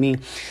conversation with me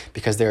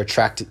because they're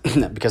attracted,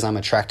 because I'm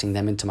attracting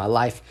them into my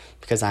life,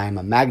 because I am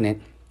a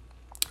magnet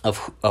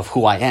of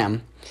who I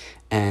am,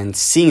 and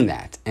seeing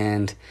that.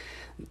 And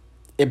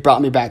it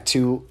brought me back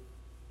to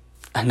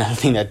another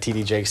thing that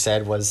T.D. Jakes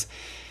said was,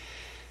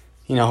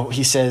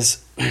 he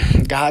says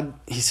God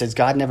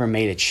never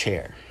made a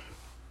chair.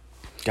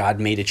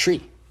 God made a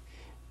tree.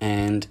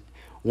 And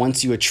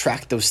once you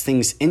attract those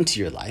things into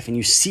your life and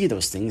you see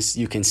those things,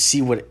 you can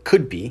see what it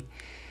could be.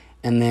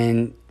 And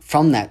then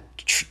from that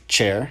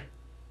chair,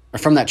 or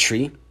from that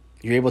tree,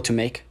 you're able to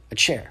make a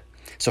chair.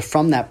 So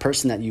from that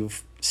person that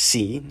you've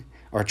seen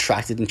or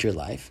attracted into your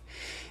life,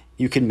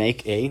 you can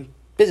make a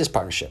business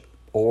partnership.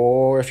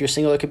 Or if you're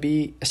single, it could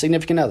be a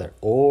significant other,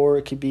 or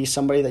it could be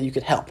somebody that you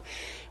could help.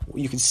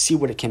 You can see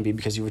what it can be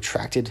because you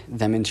attracted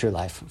them into your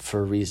life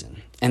for a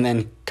reason. And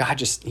then God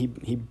just, he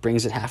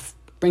brings it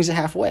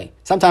halfway.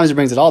 Sometimes he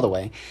brings it all the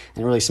way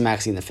and really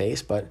smacks you in the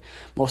face, but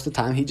most of the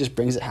time he just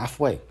brings it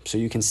halfway so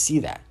you can see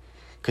that.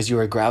 because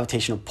you're a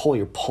gravitational pull.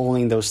 You're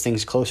pulling those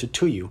things closer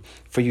to you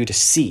for you to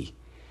see.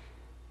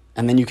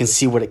 And then you can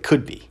see what it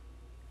could be.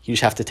 You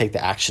just have to take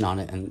the action on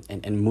it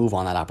and move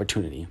on that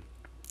opportunity.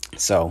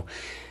 So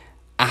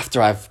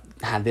after I've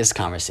had this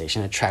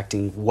conversation,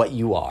 attracting what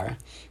you are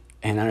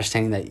and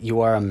understanding that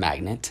you are a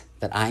magnet,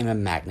 that I am a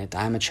magnet,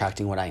 I'm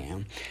attracting what I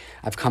am,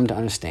 I've come to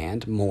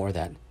understand more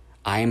that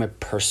I am a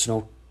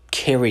personal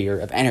carrier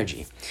of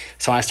energy.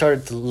 So when I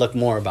started to look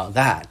more about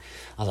that,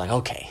 I was like,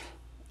 okay,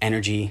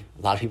 energy,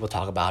 a lot of people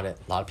talk about it,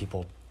 a lot of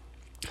people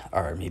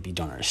or maybe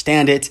don't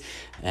understand it,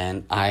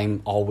 and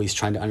I'm always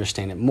trying to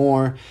understand it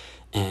more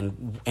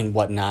and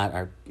whatnot.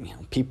 Or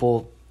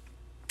people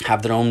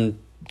have their own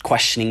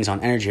questionings on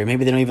energy, or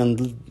maybe they don't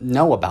even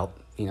know about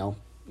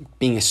being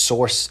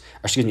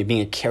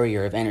being a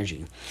carrier of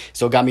energy.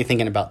 So it got me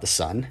thinking about the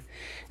sun,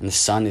 and the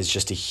sun is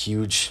just a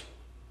huge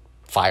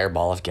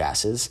fireball of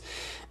gases,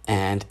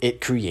 and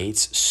it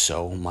creates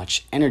so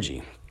much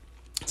energy.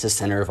 It's the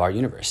center of our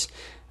universe,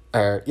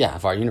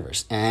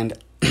 and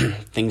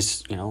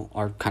things,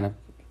 are kind of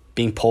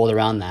being pulled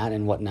around that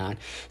and whatnot.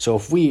 So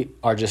if we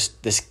are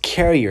just this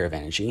carrier of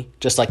energy,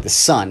 just like the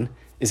sun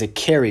is a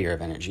carrier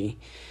of energy,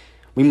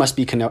 we must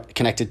be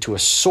connected to a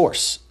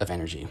source of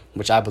energy,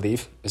 which I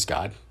believe is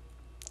God.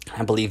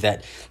 I believe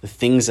that the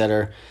things that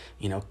are,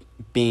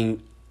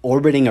 being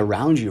orbiting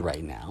around you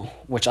right now,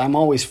 which I'm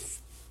always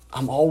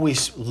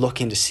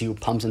looking to see who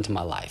comes into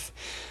my life.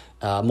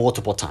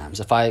 Multiple times.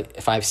 If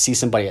I see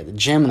somebody at the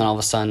gym and then all of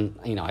a sudden,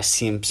 I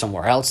see him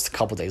somewhere else a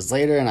couple days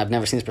later and I've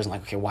never seen this person,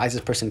 like, okay, why is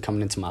this person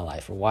coming into my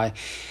life? Or why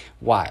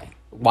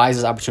is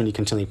this opportunity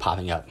continually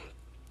popping up?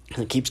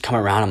 And it keeps coming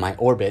around in my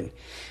orbit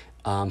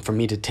for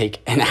me to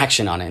take an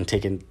action on it and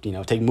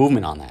take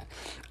movement on that.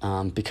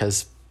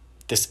 Because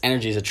this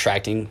energy is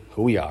attracting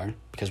who we are,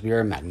 because we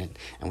are a magnet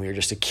and we are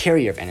just a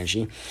carrier of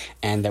energy,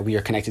 and that we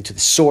are connected to the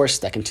source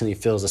that continually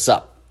fills us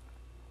up.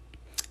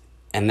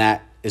 And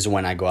that is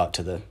when I go out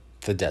to the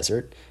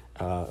desert.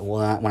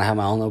 When I have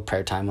my own little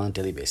prayer time on a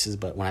daily basis,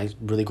 but when I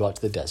really go out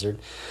to the desert,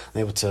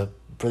 I'm able to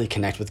really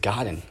connect with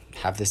God and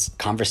have this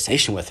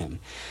conversation with him.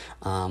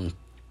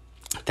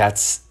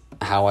 That's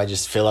how I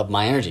just fill up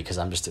my energy, because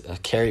I'm just a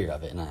carrier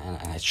of it, and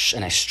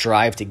I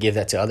strive to give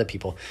that to other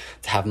people,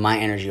 to have my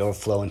energy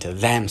overflow into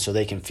them so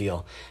they can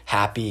feel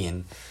happy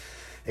and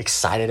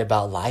excited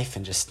about life,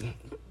 and just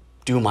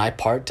do my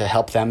part to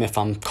help them if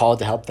I'm called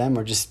to help them,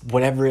 or just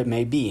whatever it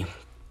may be.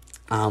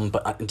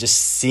 But just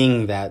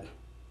seeing that,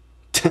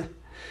 that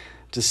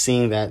the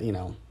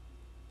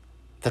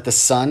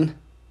sun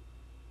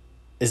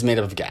is made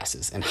up of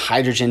gases, and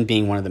hydrogen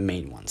being one of the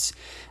main ones.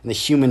 And the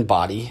human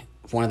body,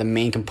 one of the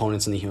main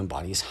components in the human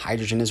body is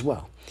hydrogen as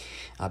well.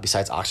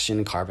 Besides oxygen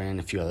and carbon and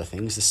a few other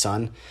things, the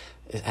sun,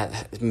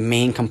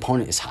 main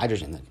component is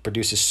hydrogen that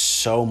produces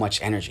so much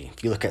energy.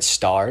 If you look at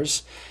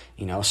stars,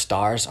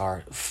 stars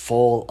are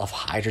full of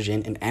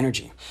hydrogen and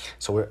energy.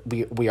 So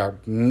we are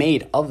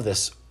made of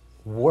this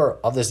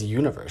of this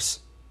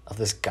universe, of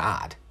this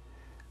God.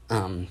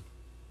 And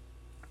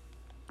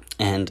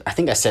I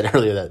think I said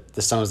earlier that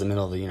the sun was the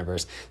middle of the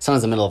universe. The sun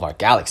is the middle of our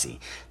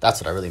galaxy.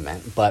 That's what I really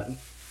meant. But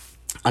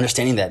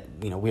understanding that,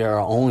 we are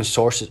our own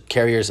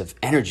carriers of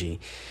energy.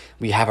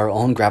 We have our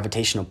own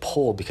gravitational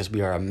pull because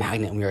we are a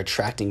magnet and we are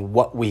attracting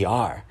what we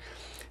are.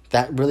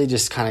 That really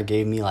just kind of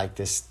gave me like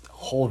this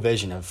whole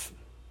vision of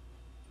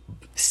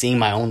seeing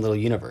my own little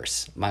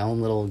universe, my own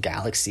little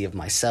galaxy of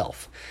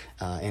myself,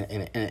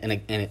 in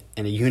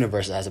a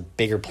universe that has a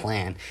bigger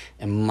plan,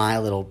 and my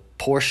little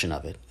portion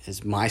of it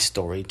is my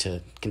story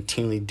to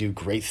continually do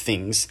great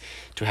things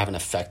to have an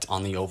effect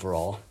on the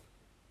overall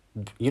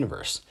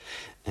universe.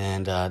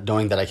 And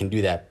knowing that I can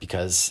do that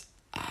because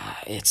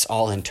it's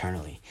all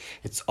internally.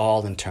 It's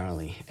all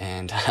internally.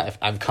 And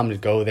I've come to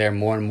go there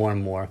more and more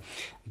and more,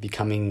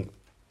 becoming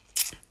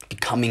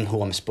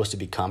who I'm supposed to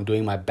become,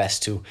 doing my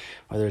best to,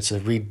 whether it's to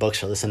read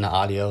books or listen to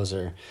audios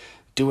or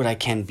do what I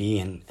can be,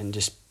 and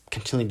just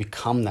continually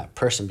become that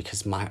person,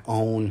 because my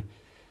own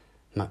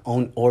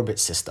orbit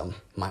system,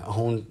 my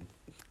own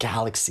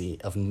galaxy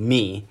of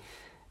me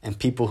and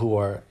people who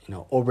are,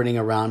 orbiting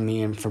around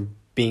me, and for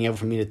being able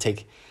for me to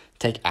take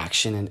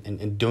action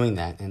and doing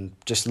that, and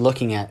just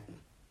looking at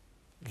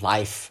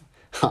life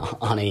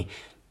on a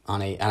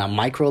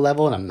micro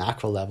level and a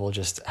macro level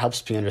just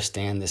helps me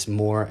understand this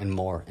more and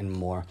more and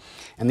more.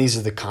 And these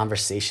are the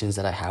conversations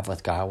that I have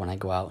with God when I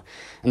go out.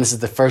 And this is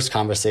the first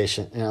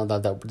conversation,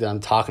 that I'm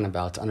talking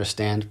about, to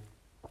understand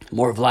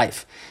more of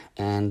life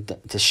and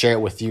to share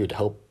it with you, to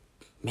help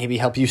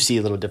you see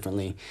a little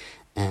differently,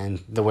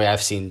 and the way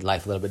I've seen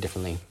life a little bit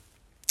differently.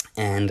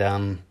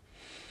 And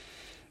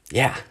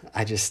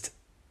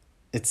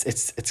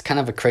it's kind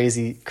of a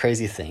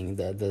crazy thing.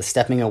 The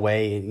stepping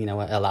away,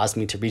 allows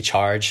me to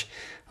recharge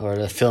or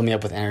to fill me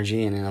up with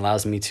energy, and it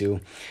allows me to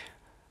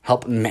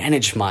help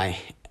manage my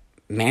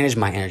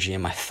energy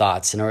and my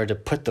thoughts in order to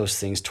put those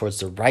things in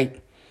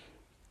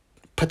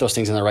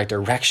the right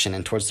direction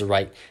and towards the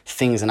right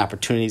things and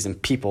opportunities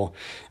and people,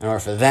 in order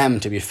for them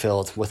to be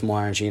filled with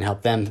more energy and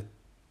help them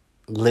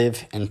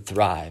live and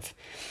thrive.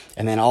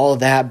 And then all of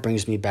that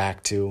brings me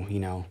back to,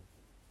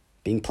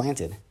 being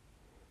planted.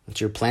 Once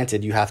you're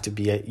planted, you have to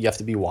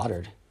be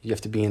watered. You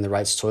have to be in the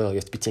right soil. You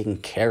have to be taken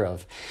care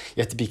of.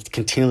 You have to be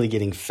continually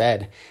getting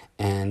fed.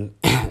 And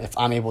if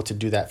I'm able to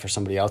do that for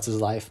somebody else's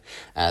life,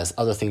 as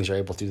other things are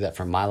able to do that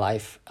for my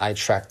life, I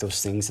attract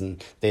those things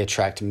and they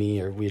attract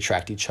me, or we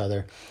attract each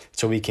other,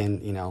 so we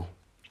can,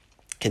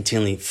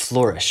 continually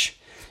flourish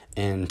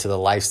into the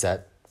lives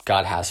that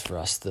God has for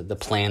us, the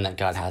plan that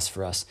God has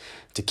for us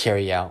to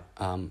carry out,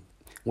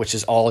 which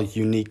is all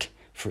unique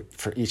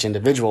for each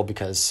individual,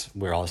 because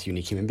we're all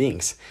unique human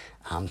beings,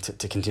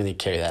 to continually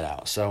carry that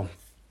out. So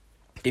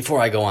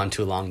before I go on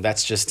too long,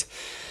 that's just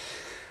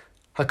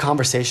a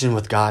conversation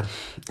with God.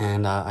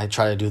 And I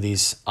try to do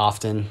these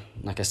often,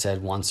 like I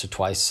said, once or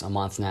twice a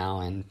month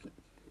now. And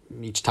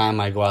each time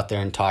I go out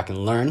there and talk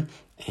and learn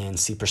and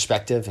see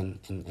perspective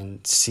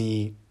and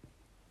see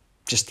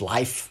just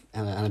life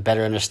and a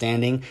better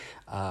understanding,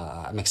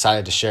 I'm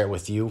excited to share it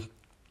with you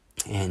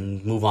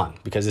and move on,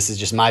 because this is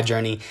just my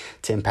journey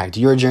to impact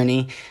your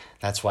journey.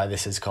 That's why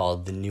this is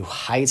called the New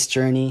Heights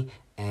Journey.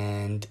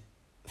 And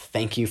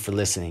thank you for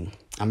listening.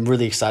 I'm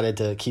really excited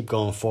to keep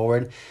going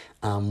forward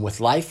with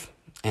life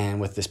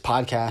and with this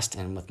podcast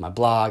and with my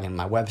blog and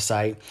my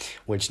website,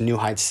 which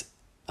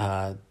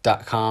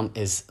newheights.com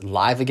is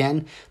live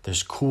again.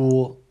 There's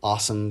cool,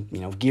 awesome,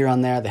 gear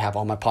on there. They have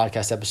all my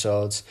podcast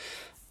episodes.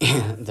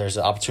 There's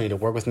an opportunity to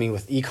work with me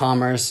with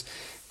e-commerce,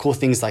 cool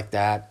things like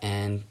that.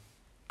 And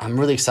I'm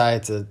really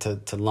excited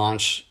to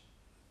launch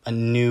a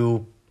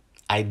new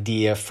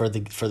idea for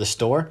the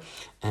store,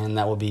 and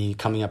that will be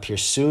coming up here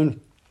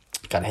soon.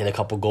 Got to hit a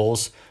couple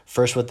goals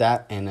first with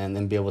that, and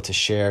then be able to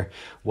share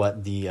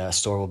what the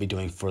store will be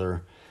doing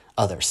for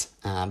others,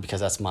 because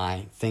that's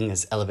my thing,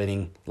 is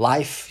elevating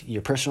life,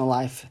 your personal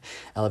life,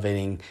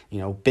 elevating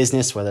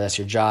business, whether that's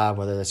your job,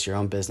 whether that's your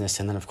own business,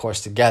 and then of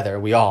course together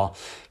we all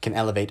can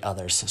elevate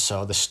others.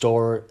 So the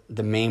store,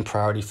 the main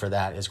priority for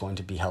that is going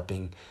to be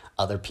helping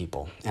other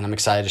people, and I'm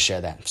excited to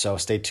share that. So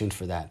stay tuned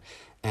for that.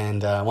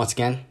 And once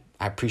again,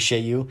 I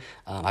appreciate you.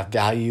 I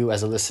value you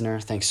as a listener.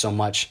 Thanks so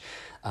much.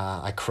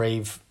 I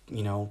crave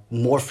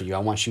more for you. I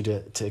want you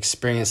to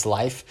experience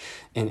life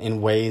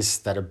in ways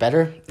that are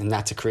better, and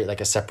not to create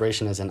like a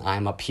separation, as in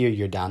I'm up here,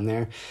 you're down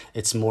there.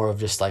 It's more of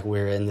just like,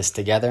 we're in this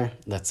together.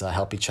 Let's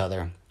help each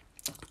other.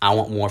 I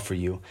want more for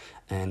you,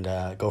 and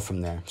go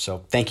from there.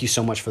 So thank you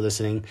so much for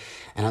listening.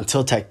 And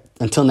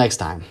until next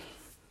time,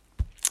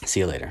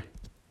 see you later.